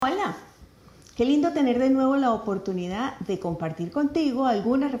Qué lindo tener de nuevo la oportunidad de compartir contigo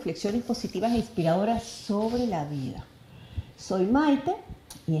algunas reflexiones positivas e inspiradoras sobre la vida. Soy Maite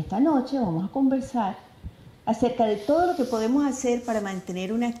y esta noche vamos a conversar acerca de todo lo que podemos hacer para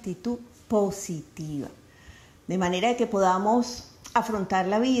mantener una actitud positiva, de manera que podamos afrontar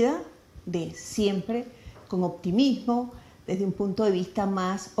la vida de siempre con optimismo, desde un punto de vista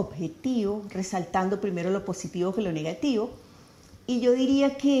más objetivo, resaltando primero lo positivo que lo negativo. Y yo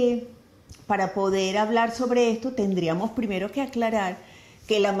diría que para poder hablar sobre esto tendríamos primero que aclarar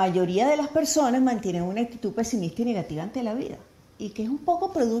que la mayoría de las personas mantienen una actitud pesimista y negativa ante la vida y que es un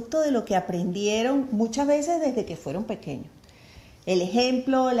poco producto de lo que aprendieron muchas veces desde que fueron pequeños. El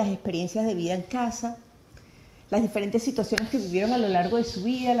ejemplo, las experiencias de vida en casa, las diferentes situaciones que vivieron a lo largo de su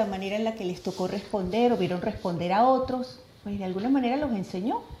vida, la manera en la que les tocó responder o vieron responder a otros, pues de alguna manera los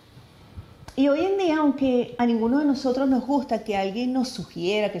enseñó. Y hoy en día, aunque a ninguno de nosotros nos gusta que alguien nos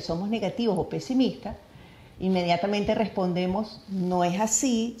sugiera que somos negativos o pesimistas, inmediatamente respondemos, no es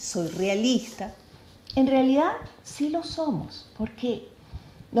así, soy realista. En realidad sí lo somos, porque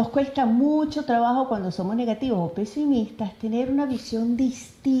nos cuesta mucho trabajo cuando somos negativos o pesimistas tener una visión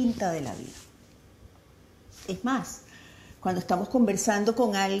distinta de la vida. Es más, cuando estamos conversando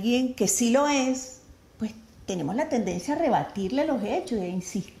con alguien que sí lo es, pues tenemos la tendencia a rebatirle los hechos y a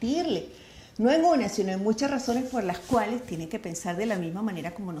insistirle, no en una, sino en muchas razones por las cuales tiene que pensar de la misma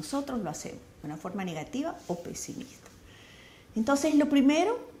manera como nosotros lo hacemos, de una forma negativa o pesimista. Entonces, lo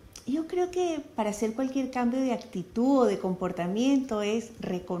primero, yo creo que para hacer cualquier cambio de actitud o de comportamiento es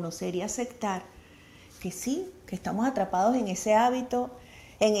reconocer y aceptar que sí, que estamos atrapados en ese hábito,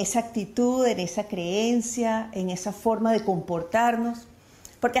 en esa actitud, en esa creencia, en esa forma de comportarnos,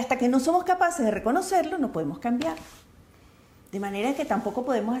 porque hasta que no somos capaces de reconocerlo, no podemos cambiarlo. De manera que tampoco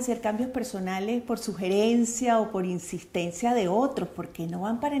podemos hacer cambios personales por sugerencia o por insistencia de otros, porque no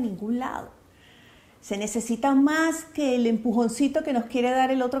van para ningún lado. Se necesita más que el empujoncito que nos quiere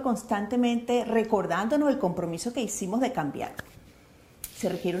dar el otro constantemente, recordándonos el compromiso que hicimos de cambiar. Se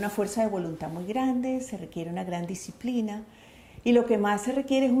requiere una fuerza de voluntad muy grande, se requiere una gran disciplina, y lo que más se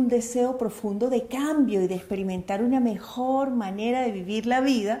requiere es un deseo profundo de cambio y de experimentar una mejor manera de vivir la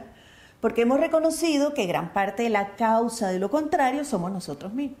vida, porque hemos reconocido que gran parte de la causa de lo contrario somos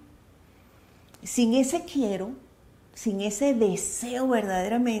nosotros mismos. Sin ese quiero, sin ese deseo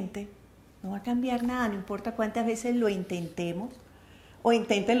verdaderamente, no va a cambiar nada, no importa cuántas veces lo intentemos o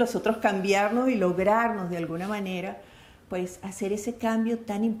intenten los otros cambiarnos y lograrnos de alguna manera, pues hacer ese cambio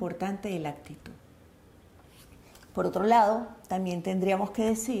tan importante de la actitud. Por otro lado, también tendríamos que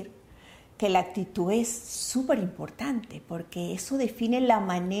decir que la actitud es súper importante porque eso define la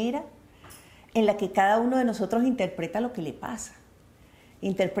manera en la que cada uno de nosotros interpreta lo que le pasa,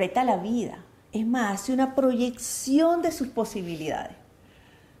 interpreta la vida, es más, hace una proyección de sus posibilidades,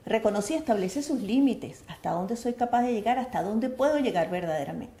 reconoce y establece sus límites, hasta dónde soy capaz de llegar, hasta dónde puedo llegar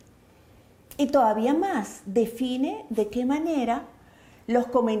verdaderamente. Y todavía más, define de qué manera los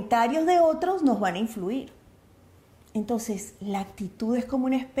comentarios de otros nos van a influir. Entonces, la actitud es como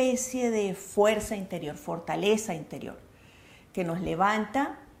una especie de fuerza interior, fortaleza interior, que nos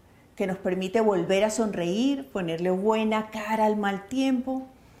levanta, que nos permite volver a sonreír, ponerle buena cara al mal tiempo.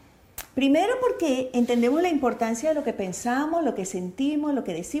 Primero porque entendemos la importancia de lo que pensamos, lo que sentimos, lo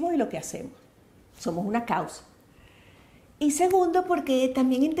que decimos y lo que hacemos. Somos una causa. Y segundo porque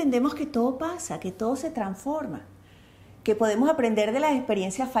también entendemos que todo pasa, que todo se transforma, que podemos aprender de las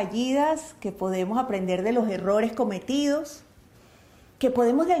experiencias fallidas, que podemos aprender de los errores cometidos, que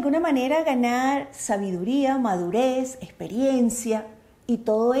podemos de alguna manera ganar sabiduría, madurez, experiencia, y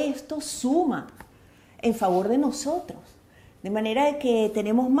todo esto suma en favor de nosotros, de manera de que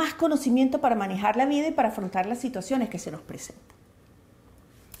tenemos más conocimiento para manejar la vida y para afrontar las situaciones que se nos presentan.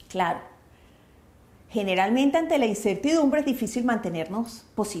 Claro, generalmente ante la incertidumbre es difícil mantenernos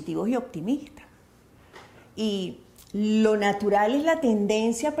positivos y optimistas. Y lo natural es la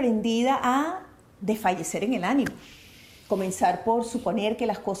tendencia aprendida a desfallecer en el ánimo, comenzar por suponer que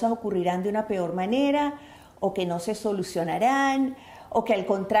las cosas ocurrirán de una peor manera o que no se solucionarán, o que al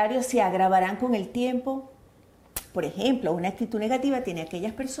contrario se agravarán con el tiempo. Por ejemplo, una actitud negativa tiene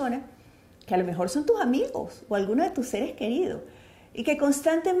aquellas personas que a lo mejor son tus amigos o algunos de tus seres queridos y que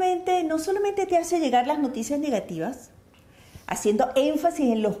constantemente no solamente te hace llegar las noticias negativas, haciendo énfasis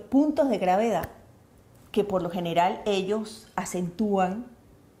en los puntos de gravedad, que por lo general ellos acentúan,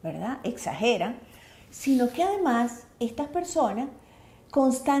 ¿verdad? Exageran, sino que además estas personas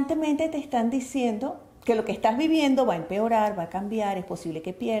constantemente te están diciendo que lo que estás viviendo va a empeorar, va a cambiar, es posible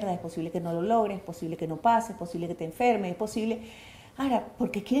que pierdas, es posible que no lo logres, es posible que no pase, es posible que te enfermes, es posible... Ahora,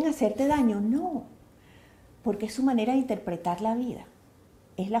 ¿por qué quieren hacerte daño? No, porque es su manera de interpretar la vida.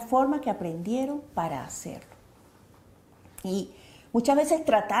 es la forma que aprendieron para hacerlo. Y muchas veces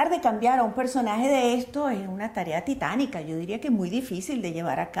tratar de cambiar a un personaje de esto es una tarea titánica, yo diría que muy difícil de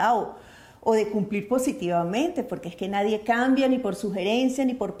llevar a cabo o de cumplir positivamente, porque es que nadie cambia ni por sugerencia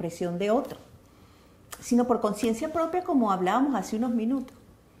ni por presión de otro, sino por conciencia propia, como hablábamos hace unos minutos.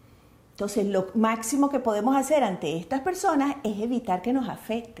 Entonces, lo máximo que podemos hacer ante estas personas es evitar que nos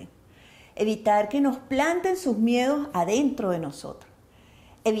afecten, evitar que nos planten sus miedos adentro de nosotros,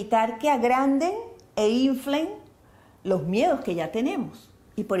 evitar que agranden e inflen los miedos que ya tenemos.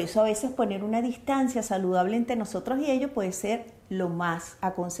 Y por eso a veces poner una distancia saludable entre nosotros y ellos puede ser lo más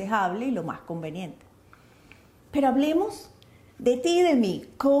aconsejable y lo más conveniente. Pero hablemos de ti y de mí.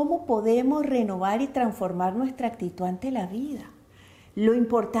 ¿Cómo podemos renovar y transformar nuestra actitud ante la vida? Lo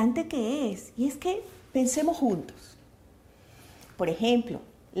importante que es, y es que pensemos juntos. Por ejemplo,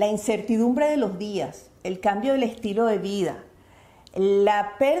 la incertidumbre de los días, el cambio del estilo de vida,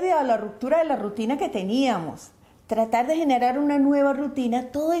 la pérdida o la ruptura de la rutina que teníamos, tratar de generar una nueva rutina,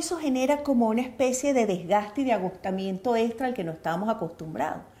 todo eso genera como una especie de desgaste y de agotamiento extra al que no estábamos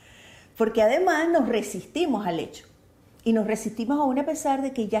acostumbrados. Porque además nos resistimos al hecho. Y nos resistimos aún a pesar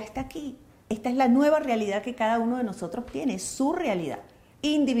de que ya está aquí. Esta es la nueva realidad que cada uno de nosotros tiene, su realidad,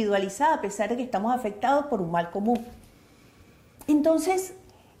 individualizada a pesar de que estamos afectados por un mal común. Entonces,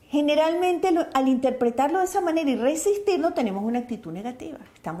 generalmente al interpretarlo de esa manera y resistirlo, tenemos una actitud negativa.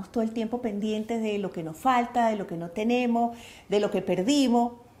 Estamos todo el tiempo pendientes de lo que nos falta, de lo que no tenemos, de lo que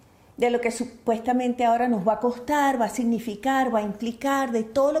perdimos, de lo que supuestamente ahora nos va a costar, va a significar, va a implicar, de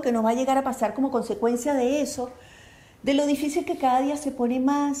todo lo que nos va a llegar a pasar como consecuencia de eso, de lo difícil que cada día se pone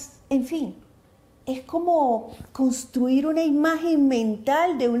más, en fin. Es como construir una imagen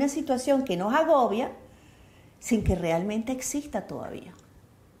mental de una situación que nos agobia sin que realmente exista todavía.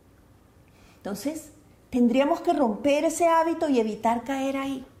 Entonces, tendríamos que romper ese hábito y evitar caer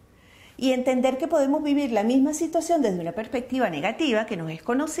ahí. Y entender que podemos vivir la misma situación desde una perspectiva negativa, que nos es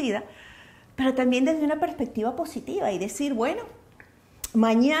conocida, pero también desde una perspectiva positiva y decir, bueno,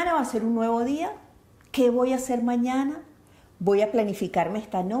 mañana va a ser un nuevo día. ¿Qué voy a hacer mañana? Voy a planificarme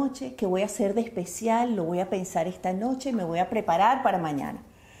esta noche. ¿Qué voy a hacer de especial? Lo voy a pensar esta noche y me voy a preparar para mañana.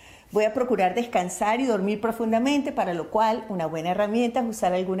 Voy a procurar descansar y dormir profundamente, para lo cual una buena herramienta es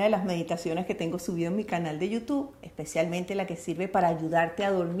usar alguna de las meditaciones que tengo subido en mi canal de YouTube, especialmente la que sirve para ayudarte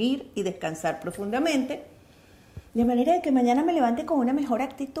a dormir y descansar profundamente, de manera de que mañana me levante con una mejor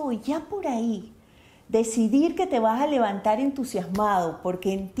actitud. Y ya por ahí, decidir que te vas a levantar entusiasmado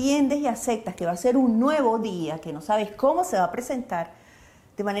porque entiendes y aceptas que va a ser un nuevo día, que no sabes cómo se va a presentar,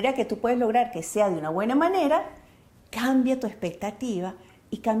 de manera que tú puedes lograr que sea de una buena manera, cambia tu expectativa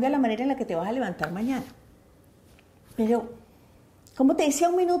y cambia la manera en la que te vas a levantar mañana. Pero, como te decía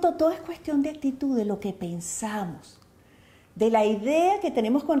un minuto, todo es cuestión de actitud, de lo que pensamos, de la idea que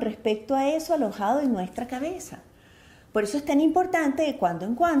tenemos con respecto a eso alojado en nuestra cabeza. Por eso es tan importante de cuando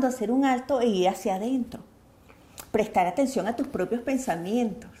en cuando hacer un alto e ir hacia adentro. Prestar atención a tus propios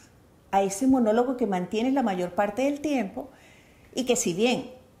pensamientos, a ese monólogo que mantienes la mayor parte del tiempo y que, si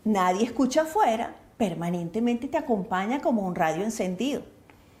bien nadie escucha afuera, permanentemente te acompaña como un radio encendido.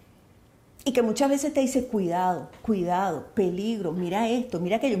 Y que muchas veces te dice, cuidado, cuidado, peligro, mira esto,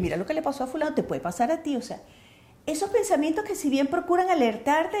 mira aquello, mira lo que le pasó a fulano, te puede pasar a ti. O sea, esos pensamientos que, si bien procuran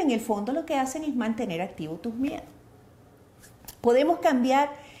alertarte, en el fondo lo que hacen es mantener activos tus miedos. ¿Podemos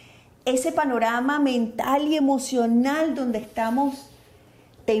cambiar ese panorama mental y emocional donde estamos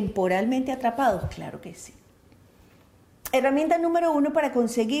temporalmente atrapados? Claro que sí. Herramienta número 1 para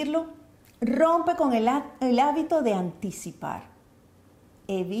conseguirlo: rompe con el hábito de anticipar.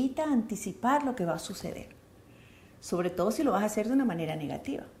 Evita anticipar lo que va a suceder, sobre todo si lo vas a hacer de una manera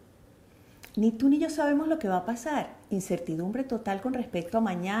negativa. Ni tú ni yo sabemos lo que va a pasar. Incertidumbre total con respecto a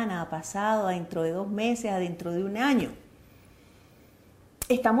mañana, a pasado, a dentro de 2 meses, a dentro de un año.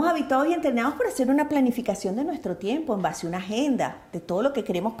 Estamos habituados y entrenados para hacer una planificación de nuestro tiempo en base a una agenda, de todo lo que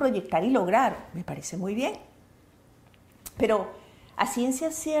queremos proyectar y lograr. Me parece muy bien. Pero a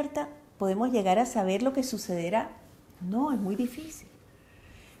ciencia cierta, ¿podemos llegar a saber lo que sucederá? No, es muy difícil.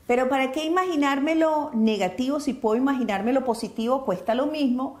 Pero ¿para qué imaginarme lo negativo si puedo imaginarme lo positivo? Cuesta lo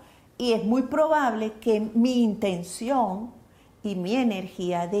mismo y es muy probable que mi intención y mi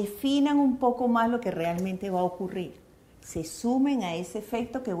energía definan un poco más lo que realmente va a ocurrir. Se sumen a ese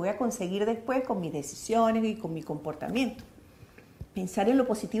efecto que voy a conseguir después con mis decisiones y con mi comportamiento. Pensar en lo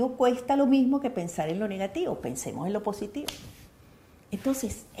positivo cuesta lo mismo que pensar en lo negativo. Pensemos en lo positivo.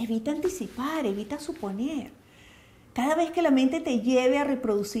 Entonces, evita anticipar, evita suponer. Cada vez que la mente te lleve a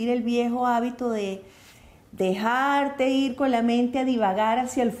reproducir el viejo hábito de dejarte ir con la mente a divagar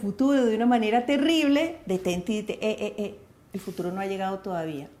hacia el futuro de una manera terrible, detente y El futuro no ha llegado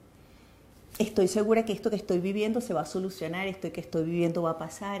todavía. Estoy segura que esto que estoy viviendo se va a solucionar, esto que estoy viviendo va a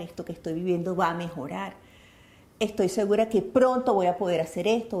pasar, esto que estoy viviendo va a mejorar. Estoy segura que pronto voy a poder hacer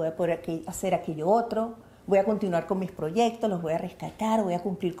esto, voy a poder hacer aquello otro, voy a continuar con mis proyectos, los voy a rescatar, voy a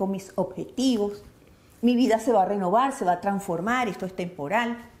cumplir con mis objetivos. Mi vida se va a renovar, se va a transformar, esto es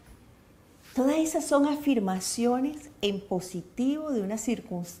temporal. Todas esas son afirmaciones en positivo de una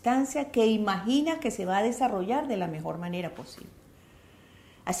circunstancia que imaginas que se va a desarrollar de la mejor manera posible.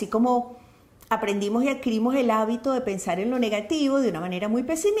 Así como aprendimos y adquirimos el hábito de pensar en lo negativo de una manera muy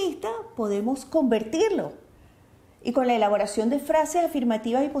pesimista, podemos convertirlo. Y con la elaboración de frases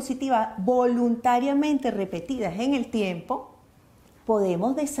afirmativas y positivas voluntariamente repetidas en el tiempo,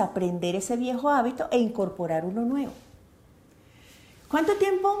 podemos desaprender ese viejo hábito e incorporar uno nuevo. ¿Cuánto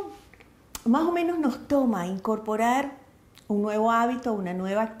tiempo más o menos nos toma incorporar un nuevo hábito, una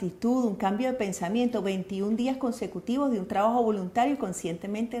nueva actitud, un cambio de pensamiento? 21 días consecutivos de un trabajo voluntario y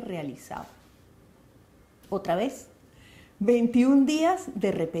conscientemente realizado. Otra vez, 21 días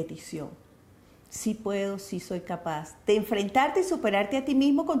de repetición. Sí puedo, sí soy capaz de enfrentarte y superarte a ti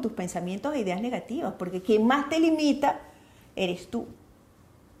mismo con tus pensamientos e ideas negativas, porque quien más te limita eres tú.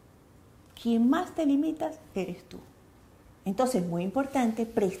 Quien más te limitas eres tú. Entonces es muy importante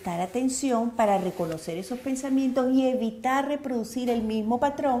prestar atención para reconocer esos pensamientos y evitar reproducir el mismo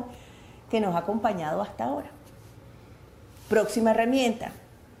patrón que nos ha acompañado hasta ahora. Próxima herramienta,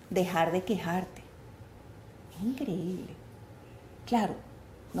 dejar de quejarte. Es increíble. Claro,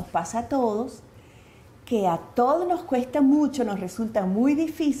 nos pasa a todos que a todos nos cuesta mucho, nos resulta muy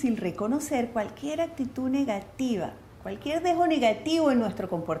difícil reconocer cualquier actitud negativa, cualquier dejo negativo en nuestro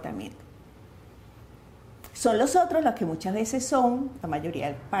comportamiento. Son los otros los que muchas veces son, la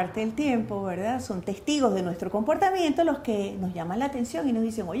mayoría parte del tiempo, ¿verdad? Son testigos de nuestro comportamiento los que nos llaman la atención y nos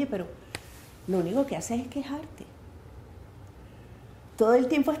dicen, oye, pero lo único que haces es quejarte. Todo el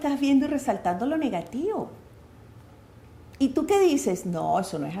tiempo estás viendo y resaltando lo negativo. ¿Y tú qué dices? No,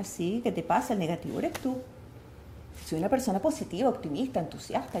 eso no es así. ¿Qué te pasa? El negativo eres tú. Soy una persona positiva, optimista,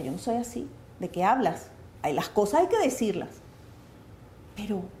 entusiasta. Yo no soy así. ¿De qué hablas? Las cosas hay que decirlas.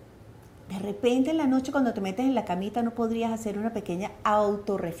 Pero de repente en la noche cuando te metes en la camita no podrías hacer una pequeña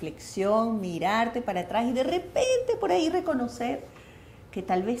autorreflexión, mirarte para atrás y de repente por ahí reconocer que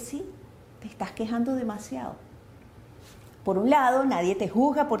tal vez sí, te estás quejando demasiado. Por un lado, nadie te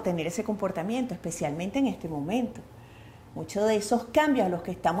juzga por tener ese comportamiento, especialmente en este momento. Muchos de esos cambios a los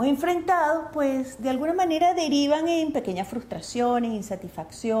que estamos enfrentados, pues de alguna manera derivan en pequeñas frustraciones,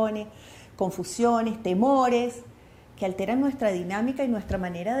 insatisfacciones, confusiones, temores, que alteran nuestra dinámica y nuestra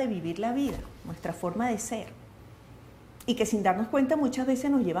manera de vivir la vida, nuestra forma de ser. Y que sin darnos cuenta muchas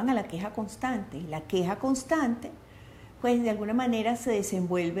veces nos llevan a la queja constante. Y la queja constante, pues de alguna manera se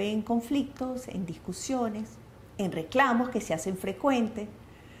desenvuelve en conflictos, en discusiones, en reclamos que se hacen frecuentes,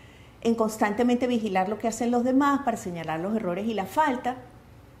 en constantemente vigilar lo que hacen los demás para señalar los errores y la falta,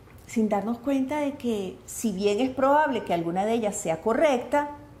 sin darnos cuenta de que si bien es probable que alguna de ellas sea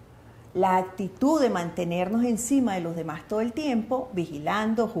correcta, la actitud de mantenernos encima de los demás todo el tiempo,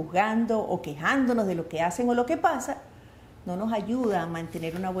 vigilando, juzgando o quejándonos de lo que hacen o lo que pasa, no nos ayuda a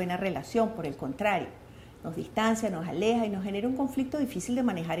mantener una buena relación, por el contrario, nos distancia, nos aleja y nos genera un conflicto difícil de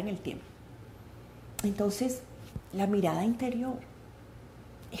manejar en el tiempo. Entonces, la mirada interior.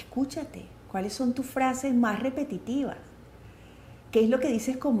 Escúchate, ¿cuáles son tus frases más repetitivas? ¿Qué es lo que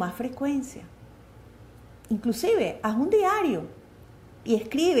dices con más frecuencia? Inclusive, haz un diario y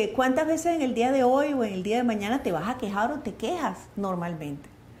escribe cuántas veces en el día de hoy o en el día de mañana te vas a quejar o te quejas normalmente.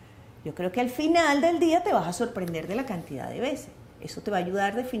 Yo creo que al final del día te vas a sorprender de la cantidad de veces. Eso te va a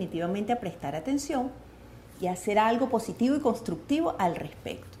ayudar definitivamente a prestar atención y a hacer algo positivo y constructivo al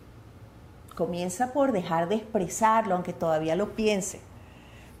respecto. Comienza por dejar de expresarlo, aunque todavía lo piense.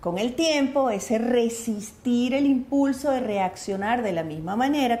 Con el tiempo, ese resistir el impulso de reaccionar de la misma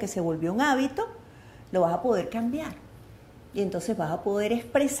manera que se volvió un hábito, lo vas a poder cambiar. Y entonces vas a poder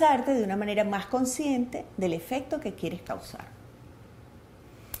expresarte de una manera más consciente del efecto que quieres causar.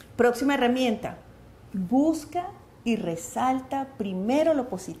 Próxima herramienta, busca y resalta primero lo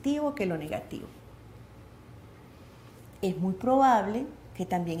positivo que lo negativo. Es muy probable que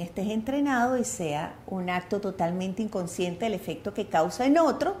también estés entrenado y sea un acto totalmente inconsciente del efecto que causa en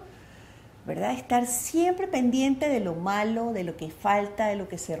otro, ¿verdad? Estar siempre pendiente de lo malo, de lo que falta, de lo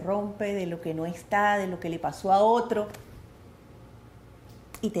que se rompe, de lo que no está, de lo que le pasó a otro.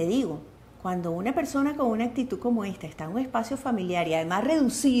 Y te digo, cuando una persona con una actitud como esta está en un espacio familiar y además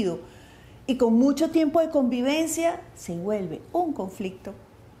reducido y con mucho tiempo de convivencia, se vuelve un conflicto.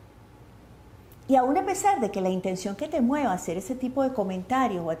 Y aún a pesar de que la intención que te mueva a hacer ese tipo de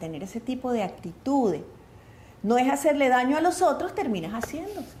comentarios o a tener ese tipo de actitudes no es hacerle daño a los otros, terminas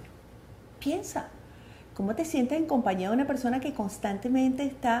haciéndose. Piensa, ¿cómo te sientes en compañía de una persona que constantemente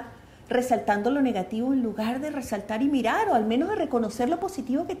está resaltando lo negativo en lugar de resaltar y mirar, o al menos de reconocer lo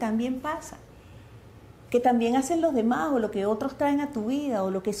positivo que también pasa, que también hacen los demás, o lo que otros traen a tu vida,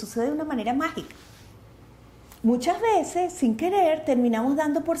 o lo que sucede de una manera mágica? Muchas veces, sin querer, terminamos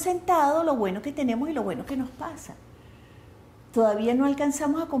dando por sentado lo bueno que tenemos y lo bueno que nos pasa. Todavía no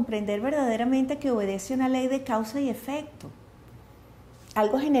alcanzamos a comprender verdaderamente que obedece una ley de causa y efecto.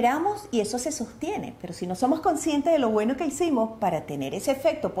 Algo generamos y eso se sostiene, pero si no somos conscientes de lo bueno que hicimos para tener ese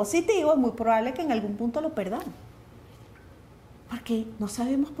efecto positivo, es muy probable que en algún punto lo perdamos. Porque no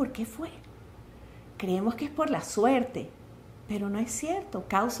sabemos por qué fue. Creemos que es por la suerte, pero no es cierto,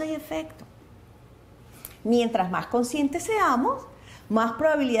 causa y efecto. Mientras más conscientes seamos, más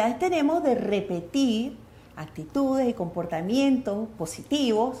probabilidades tenemos de repetir actitudes y comportamientos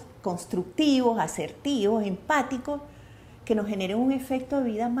positivos, constructivos, asertivos, empáticos, que nos generen un efecto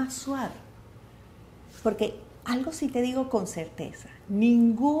de vida más suave. Porque algo sí te digo con certeza,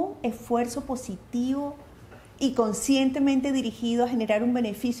 ningún esfuerzo positivo y conscientemente dirigido a generar un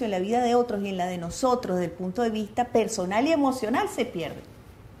beneficio en la vida de otros y en la de nosotros desde el punto de vista personal y emocional se pierde.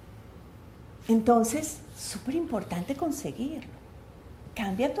 Entonces, súper importante conseguirlo.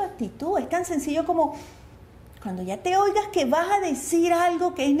 Cambia tu actitud, es tan sencillo como cuando ya te oigas que vas a decir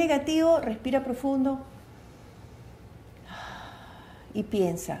algo que es negativo, respira profundo y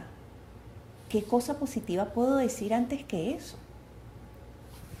piensa, ¿qué cosa positiva puedo decir antes que eso?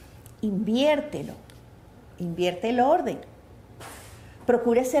 Inviértelo, invierte el orden.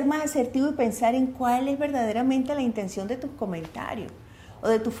 Procura ser más asertivo y pensar en cuál es verdaderamente la intención de tus comentarios o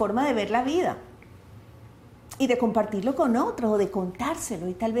de tu forma de ver la vida y de compartirlo con otros o de contárselo,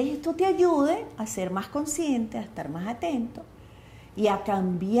 y tal vez esto te ayude a ser más consciente, a estar más atento y a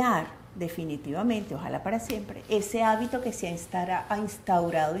cambiar definitivamente, ojalá para siempre, ese hábito que se ha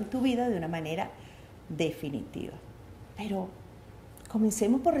instaurado en tu vida de una manera definitiva. Pero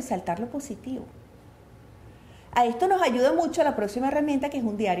comencemos por resaltar lo positivo. A esto nos ayuda mucho la próxima herramienta, que es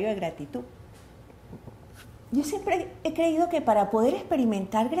un diario de gratitud. Yo siempre he creído que para poder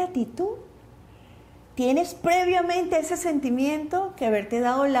experimentar gratitud, tienes previamente ese sentimiento que haberte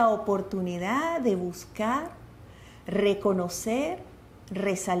dado la oportunidad de buscar, reconocer,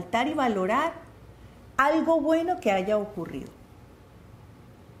 resaltar y valorar algo bueno que haya ocurrido.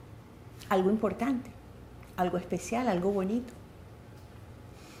 Algo importante, algo especial, algo bonito.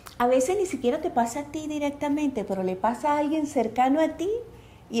 A veces ni siquiera te pasa a ti directamente, pero le pasa a alguien cercano a ti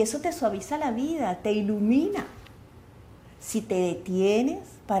y eso te suaviza la vida, te ilumina. Si te detienes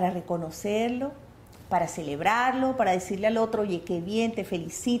para reconocerlo, para celebrarlo, para decirle al otro, oye, qué bien, te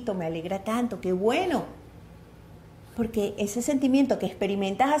felicito, me alegra tanto, qué bueno. Porque ese sentimiento que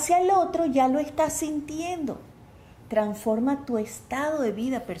experimentas hacia el otro ya lo estás sintiendo. Transforma tu estado de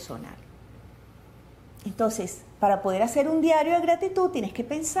vida personal. Entonces, para poder hacer un diario de gratitud, tienes que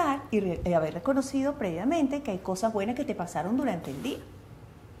pensar y haber reconocido previamente que hay cosas buenas que te pasaron durante el día.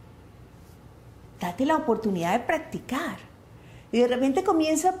 Date la oportunidad de practicar. Y de repente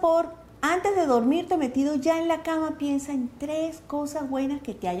comienza por, antes de dormirte metido ya en la cama, piensa en 3 cosas buenas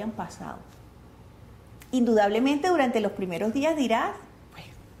que te hayan pasado. Indudablemente durante los primeros días dirás, pues,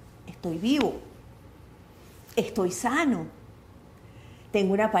 estoy vivo, estoy sano,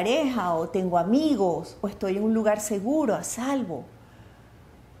 tengo una pareja, o tengo amigos, o estoy en un lugar seguro, a salvo,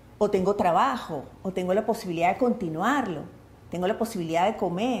 o tengo trabajo, o tengo la posibilidad de continuarlo, tengo la posibilidad de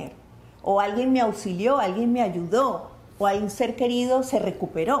comer, o alguien me auxilió, alguien me ayudó, o hay un ser querido se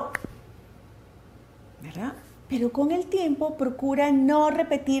recuperó, ¿verdad? Pero con el tiempo procura no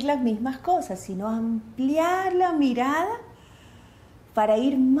repetir las mismas cosas, sino ampliar la mirada para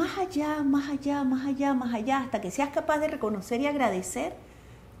ir más allá, más allá, más allá, más allá, hasta que seas capaz de reconocer y agradecer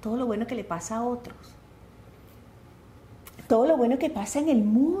todo lo bueno que le pasa a otros. Todo lo bueno que pasa en el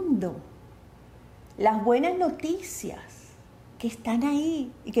mundo. Las buenas noticias que están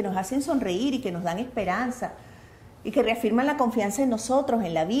ahí y que nos hacen sonreír y que nos dan esperanza y que reafirman la confianza en nosotros,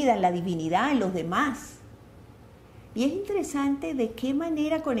 en la vida, en la divinidad, en los demás. Y es interesante de qué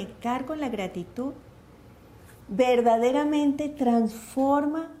manera conectar con la gratitud verdaderamente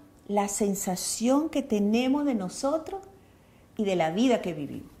transforma la sensación que tenemos de nosotros y de la vida que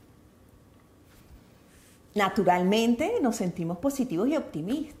vivimos. Naturalmente nos sentimos positivos y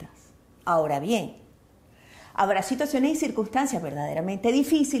optimistas. Ahora bien, habrá situaciones y circunstancias verdaderamente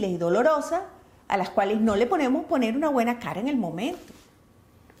difíciles y dolorosas a las cuales no le podemos poner una buena cara en el momento.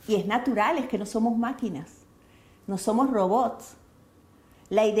 Y es natural, es que no somos máquinas. No somos robots.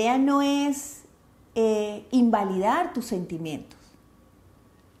 La idea no es invalidar tus sentimientos.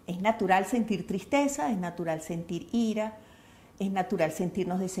 Es natural sentir tristeza, es natural sentir ira, es natural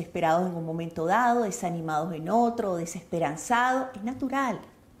sentirnos desesperados en un momento dado, desanimados en otro, desesperanzados, es natural.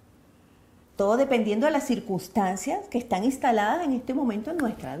 Todo dependiendo de las circunstancias que están instaladas en este momento en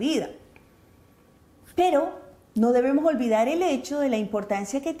nuestra vida. Pero no debemos olvidar el hecho de la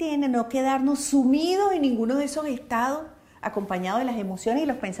importancia que tiene no quedarnos sumidos en ninguno de esos estados acompañados de las emociones y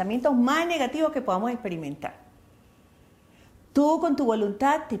los pensamientos más negativos que podamos experimentar. Tú con tu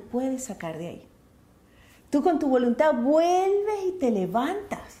voluntad te puedes sacar de ahí. Tú con tu voluntad vuelves y te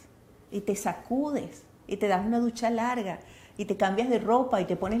levantas y te sacudes y te das una ducha larga y te cambias de ropa y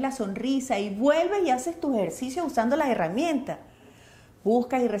te pones la sonrisa y vuelves y haces tu ejercicio usando las herramientas.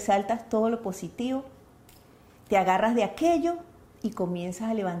 Buscas y resaltas todo lo positivo, te agarras de aquello y comienzas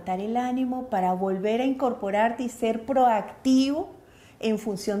a levantar el ánimo para volver a incorporarte y ser proactivo en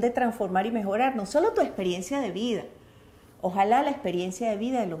función de transformar y mejorar no solo tu experiencia de vida, ojalá la experiencia de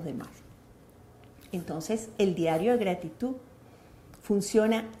vida de los demás. Entonces, el diario de gratitud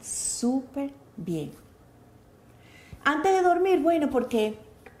funciona súper bien. Antes de dormir, bueno, porque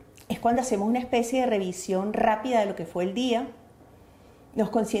es cuando hacemos una especie de revisión rápida de lo que fue el día. Nos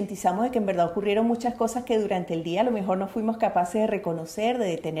concientizamos de que en verdad ocurrieron muchas cosas que durante el día a lo mejor no fuimos capaces de reconocer, de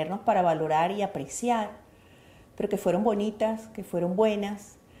detenernos para valorar y apreciar, pero que fueron bonitas, que fueron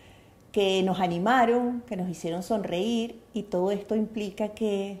buenas, que nos animaron, que nos hicieron sonreír, y todo esto implica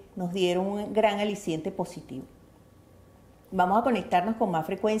que nos dieron un gran aliciente positivo. Vamos a conectarnos con más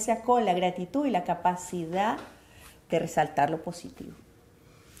frecuencia con la gratitud y la capacidad de resaltar lo positivo.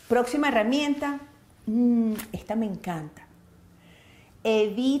 Próxima herramienta, esta me encanta.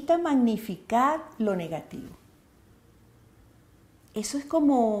 Evita magnificar lo negativo. Eso es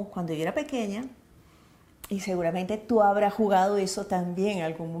como cuando yo era pequeña, y seguramente tú habrás jugado eso también en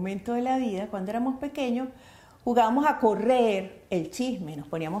algún momento de la vida. Cuando éramos pequeños, jugábamos a correr el chisme. Nos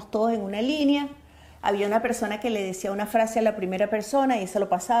poníamos todos en una línea. Había una persona que le decía una frase a la primera persona y eso lo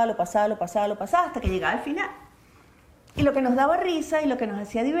pasaba hasta que llegaba al final. Y lo que nos daba risa y lo que nos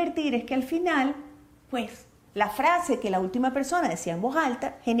hacía divertir es que al final, pues, la frase que la última persona decía en voz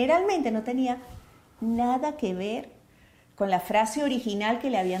alta generalmente no tenía nada que ver con la frase original que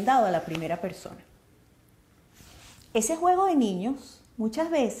le habían dado a la primera persona. Ese juego de niños muchas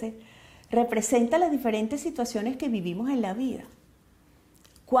veces representa las diferentes situaciones que vivimos en la vida.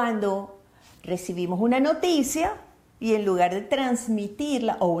 Cuando recibimos una noticia y en lugar de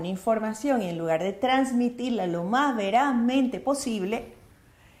transmitirla, o una información, y en lugar de transmitirla lo más verazmente posible,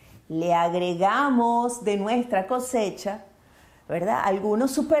 le agregamos de nuestra cosecha, ¿verdad?,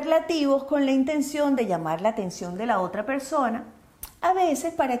 algunos superlativos con la intención de llamar la atención de la otra persona, a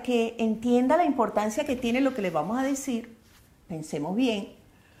veces para que entienda la importancia que tiene lo que le vamos a decir. Pensemos bien,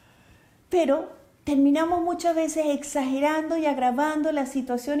 pero terminamos muchas veces exagerando y agravando las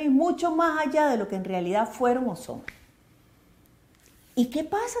situaciones mucho más allá de lo que en realidad fueron o son. ¿Y qué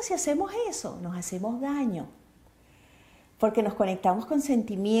pasa si hacemos eso? Nos hacemos daño, porque nos conectamos con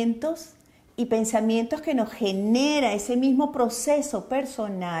sentimientos y pensamientos que nos genera ese mismo proceso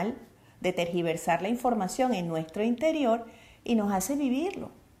personal de tergiversar la información en nuestro interior y nos hace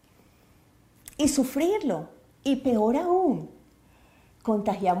vivirlo y sufrirlo, y peor aún,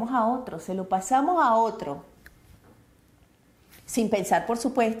 contagiamos a otro, se lo pasamos a otro, sin pensar, por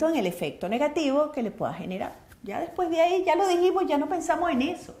supuesto, en el efecto negativo que le pueda generar. Ya después de ahí, ya lo dijimos, ya no pensamos en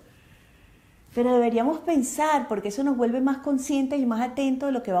eso. Pero deberíamos pensar, porque eso nos vuelve más conscientes y más atentos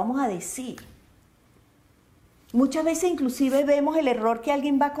de lo que vamos a decir. Muchas veces inclusive vemos el error que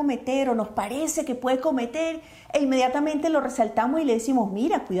alguien va a cometer o nos parece que puede cometer e inmediatamente lo resaltamos y le decimos,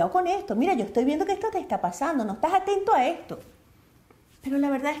 mira, cuidado con esto, mira, yo estoy viendo que esto te está pasando, no estás atento a esto. Pero la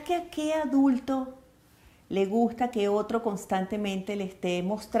verdad es que ¿a qué adulto le gusta que otro constantemente le esté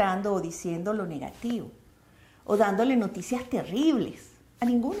mostrando o diciendo lo negativo o dándole noticias terribles? A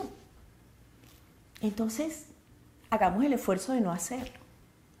ninguno. Entonces, hagamos el esfuerzo de no hacerlo.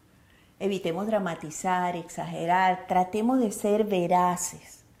 Evitemos dramatizar, exagerar, tratemos de ser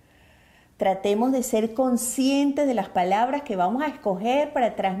veraces. Tratemos de ser conscientes de las palabras que vamos a escoger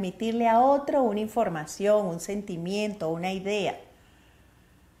para transmitirle a otro una información, un sentimiento, una idea.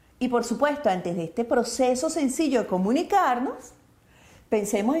 Y por supuesto, antes de este proceso sencillo de comunicarnos,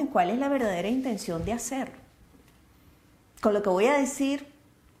 pensemos en cuál es la verdadera intención de hacerlo. Con lo que voy a decir,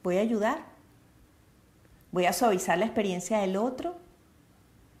 voy a ayudar, voy a suavizar la experiencia del otro,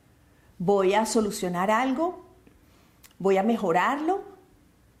 voy a solucionar algo, voy a mejorarlo.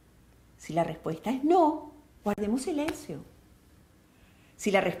 Si la respuesta es no, guardemos silencio.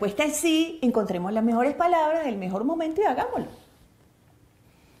 Si la respuesta es sí, encontremos las mejores palabras, el mejor momento y hagámoslo.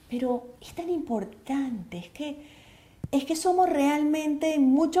 Pero es tan importante, es que es que somos realmente en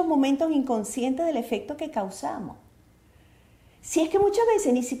muchos momentos inconscientes del efecto que causamos. Si es que muchas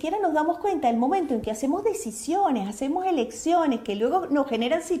veces ni siquiera nos damos cuenta del momento en que hacemos decisiones, hacemos elecciones, que luego nos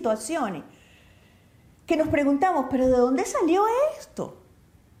generan situaciones, que nos preguntamos, ¿pero de dónde salió esto?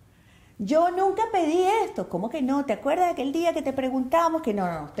 Yo nunca pedí esto. ¿Cómo que no? ¿Te acuerdas de aquel día que te preguntamos? Que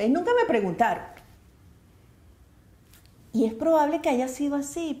no, ustedes nunca me preguntaron. Y es probable que haya sido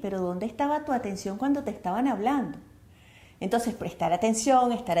así, pero ¿dónde estaba tu atención cuando te estaban hablando? Entonces, prestar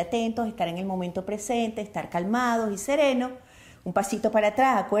atención, estar atentos, estar en el momento presente, estar calmados y serenos. Un pasito para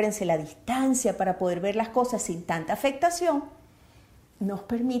atrás, acuérdense, la distancia para poder ver las cosas sin tanta afectación, nos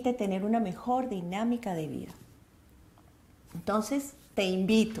permite tener una mejor dinámica de vida. Entonces, te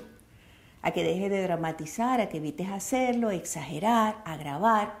invito a que dejes de dramatizar, a que evites hacerlo, exagerar,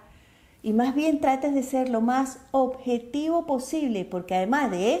 agravar, y más bien trates de ser lo más objetivo posible, porque además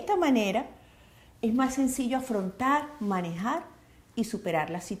de esta manera es más sencillo afrontar, manejar y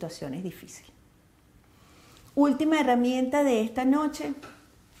superar las situaciones difíciles. Última herramienta de esta noche,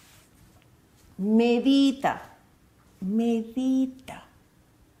 medita, medita.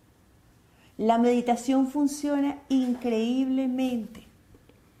 La meditación funciona increíblemente.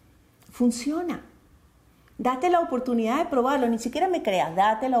 Funciona. Date la oportunidad de probarlo, ni siquiera me creas,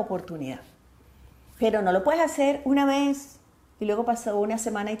 date la oportunidad. Pero no lo puedes hacer una vez y luego pasó una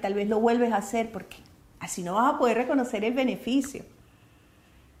semana y tal vez lo vuelves a hacer porque así no vas a poder reconocer el beneficio.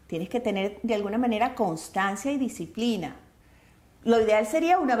 Tienes que tener de alguna manera constancia y disciplina. Lo ideal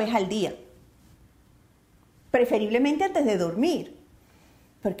sería una vez al día, preferiblemente antes de dormir.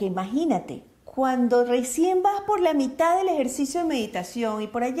 Porque imagínate, cuando recién vas por la mitad del ejercicio de meditación y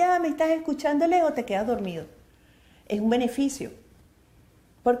por allá me estás escuchando lejos, te quedas dormido. Es un beneficio.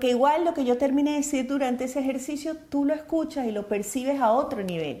 Porque igual lo que yo terminé de decir durante ese ejercicio, tú lo escuchas y lo percibes a otro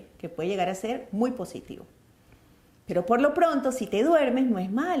nivel, que puede llegar a ser muy positivo. Pero por lo pronto, si te duermes, no es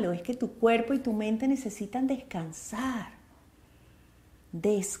malo, es que tu cuerpo y tu mente necesitan descansar.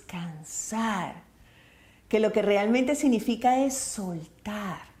 Descansar. Que lo que realmente significa es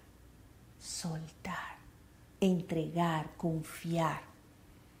soltar, soltar, entregar, confiar.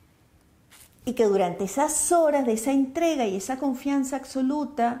 Y que durante esas horas de esa entrega y esa confianza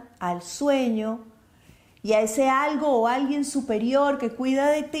absoluta al sueño y a ese algo o alguien superior que cuida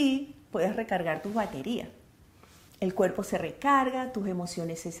de ti, puedes recargar tus baterías. El cuerpo se recarga, tus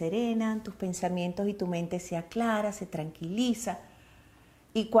emociones se serenan, tus pensamientos y tu mente se aclara, se tranquiliza.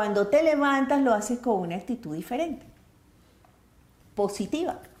 Y cuando te levantas lo haces con una actitud diferente,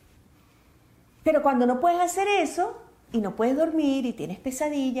 positiva. Pero cuando no puedes hacer eso y no puedes dormir y tienes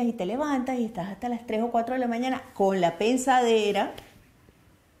pesadillas y te levantas y estás hasta las 3 o 4 de la mañana con la pensadera,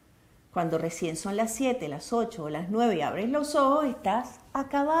 cuando recién son las 7, las 8 o las 9 y abres los ojos, estás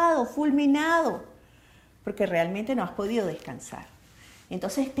acabado, fulminado, porque realmente no has podido descansar.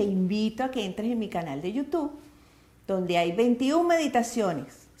 Entonces te invito a que entres en mi canal de YouTube, donde hay 21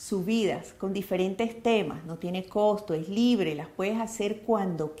 meditaciones subidas con diferentes temas, no tiene costo, es libre, las puedes hacer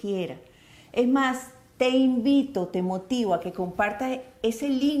cuando quieras. Es más, te invito, te motivo a que compartas ese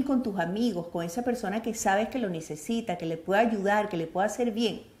link con tus amigos, con esa persona que sabes que lo necesita, que le pueda ayudar, que le pueda hacer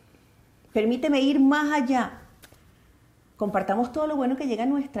bien. Permíteme ir más allá. Compartamos todo lo bueno que llega a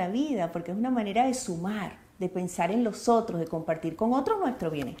nuestra vida, porque es una manera de sumar, de pensar en los otros, de compartir con otros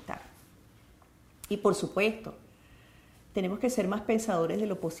nuestro bienestar. Y por supuesto, tenemos que ser más pensadores de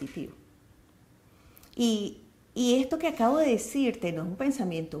lo positivo. Y esto que acabo de decirte no es un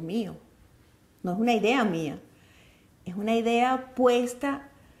pensamiento mío, no es una idea mía, es una idea puesta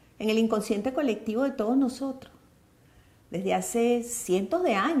en el inconsciente colectivo de todos nosotros. Desde hace cientos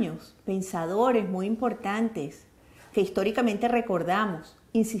de años, pensadores muy importantes que históricamente recordamos,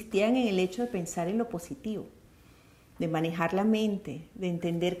 insistían en el hecho de pensar en lo positivo, de manejar la mente, de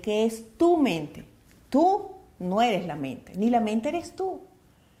entender que es tu mente. Tú no eres la mente, ni la mente eres tú.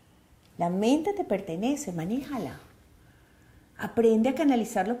 La mente te pertenece, manéjala. Aprende a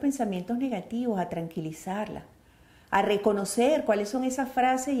canalizar los pensamientos negativos, a tranquilizarla, a reconocer cuáles son esas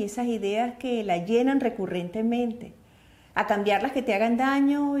frases y esas ideas que la llenan recurrentemente, a cambiar las que te hagan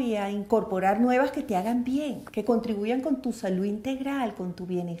daño y a incorporar nuevas que te hagan bien, que contribuyan con tu salud integral, con tu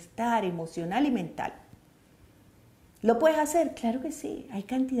bienestar emocional y mental. ¿Lo puedes hacer? Claro que sí. Hay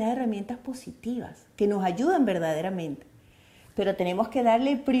cantidad de herramientas positivas que nos ayudan verdaderamente. Pero tenemos que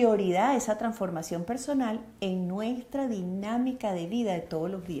darle prioridad a esa transformación personal en nuestra dinámica de vida de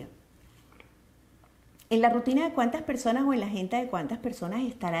todos los días. En la rutina de cuántas personas o en la agenda de cuántas personas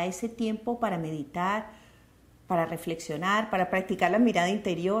estará ese tiempo para meditar, para reflexionar, para practicar la mirada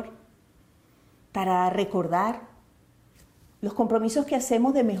interior, para recordar los compromisos que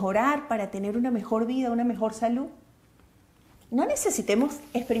hacemos de mejorar para tener una mejor vida, una mejor salud. no necesitemos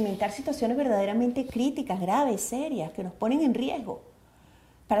experimentar situaciones verdaderamente críticas, graves, serias, que nos ponen en riesgo,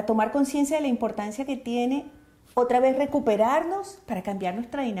 para tomar conciencia de la importancia que tiene otra vez recuperarnos para cambiar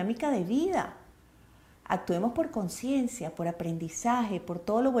nuestra dinámica de vida. Actuemos por conciencia, por aprendizaje, por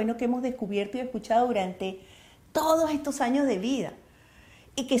todo lo bueno que hemos descubierto y escuchado durante todos estos años de vida.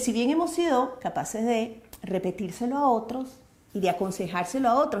 Y que si bien hemos sido capaces de repetírselo a otros y de aconsejárselo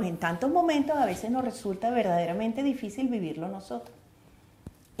a otros en tantos momentos, a veces nos resulta verdaderamente difícil vivirlo nosotros.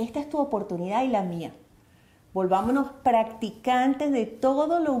 Esta es tu oportunidad y la mía. Volvámonos practicantes de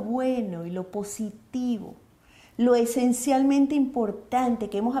todo lo bueno y lo positivo, lo esencialmente importante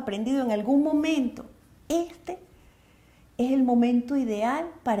que hemos aprendido en algún momento. Este es el momento ideal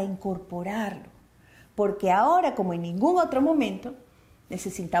para incorporarlo, porque ahora, como en ningún otro momento,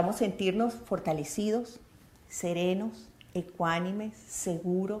 necesitamos sentirnos fortalecidos, serenos, ecuánimes,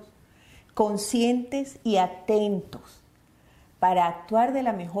 seguros, conscientes y atentos para actuar de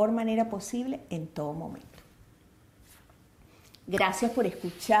la mejor manera posible en todo momento. Gracias por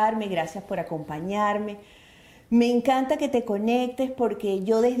escucharme, gracias por acompañarme. Me encanta que te conectes porque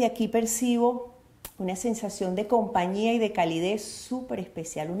yo desde aquí percibo una sensación de compañía y de calidez súper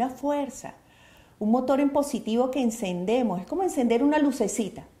especial, una fuerza, un motor en positivo que encendemos. Es como encender una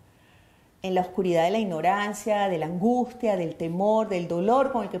lucecita en la oscuridad de la ignorancia, de la angustia, del temor, del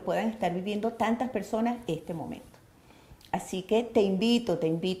dolor con el que puedan estar viviendo tantas personas este momento. Así que te invito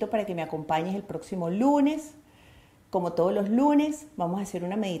para que me acompañes el próximo lunes. Como todos los lunes, vamos a hacer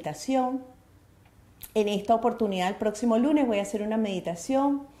una meditación. En esta oportunidad, el próximo lunes, voy a hacer una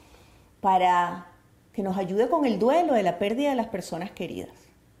meditación para que nos ayude con el duelo de la pérdida de las personas queridas.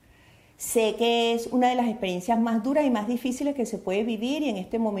 Sé que es una de las experiencias más duras y más difíciles que se puede vivir y en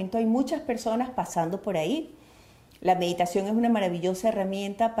este momento hay muchas personas pasando por ahí. La meditación es una maravillosa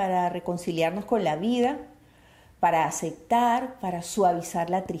herramienta para reconciliarnos con la vida, para aceptar, para suavizar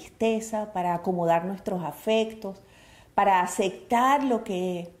la tristeza, para acomodar nuestros afectos, para aceptar lo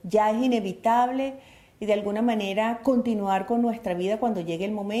que ya es inevitable y de alguna manera continuar con nuestra vida cuando llegue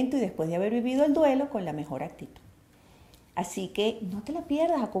el momento y después de haber vivido el duelo con la mejor actitud. Así que no te la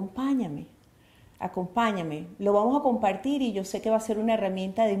pierdas, acompáñame, lo vamos a compartir y yo sé que va a ser una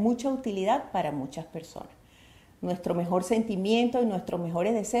herramienta de mucha utilidad para muchas personas. Nuestro mejor sentimiento y nuestros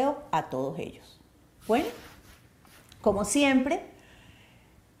mejores deseos a todos ellos. Bueno, como siempre,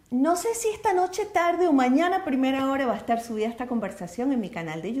 no sé si esta noche, tarde o mañana a primera hora va a estar subida esta conversación en mi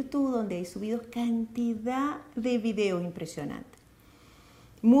canal de YouTube, donde he subido cantidad de videos impresionantes.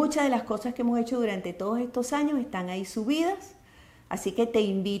 Muchas de las cosas que hemos hecho durante todos estos años están ahí subidas, así que te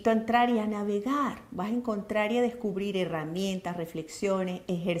invito a entrar y a navegar. Vas a encontrar y a descubrir herramientas, reflexiones,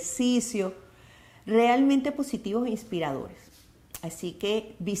 ejercicios realmente positivos e inspiradores. Así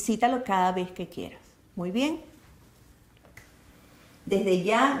que visítalo cada vez que quieras. Muy bien. Desde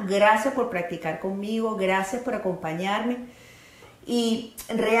ya, gracias por practicar conmigo, gracias por acompañarme y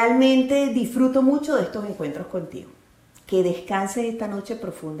realmente disfruto mucho de estos encuentros contigo. Que descanses esta noche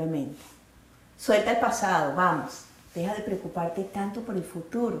profundamente. Suelta el pasado, vamos. Deja de preocuparte tanto por el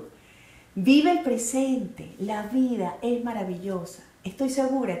futuro. Vive el presente. La vida es maravillosa. Estoy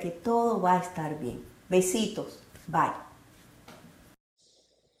segura que todo va a estar bien. Besitos. Bye.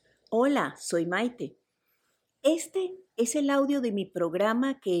 Hola, soy Maite. Este es el audio de mi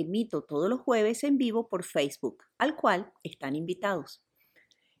programa que emito todos los jueves en vivo por Facebook, al cual están invitados.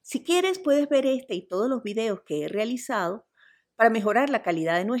 Si quieres, puedes ver este y todos los videos que he realizado para mejorar la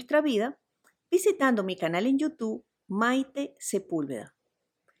calidad de nuestra vida visitando mi canal en YouTube, Maite Sepúlveda.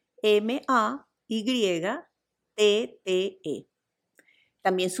 Maytte.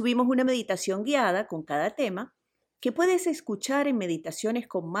 También subimos una meditación guiada con cada tema que puedes escuchar en Meditaciones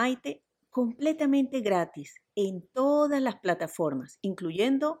con Maite completamente gratis en todas las plataformas,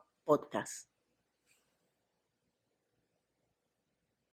 incluyendo podcasts.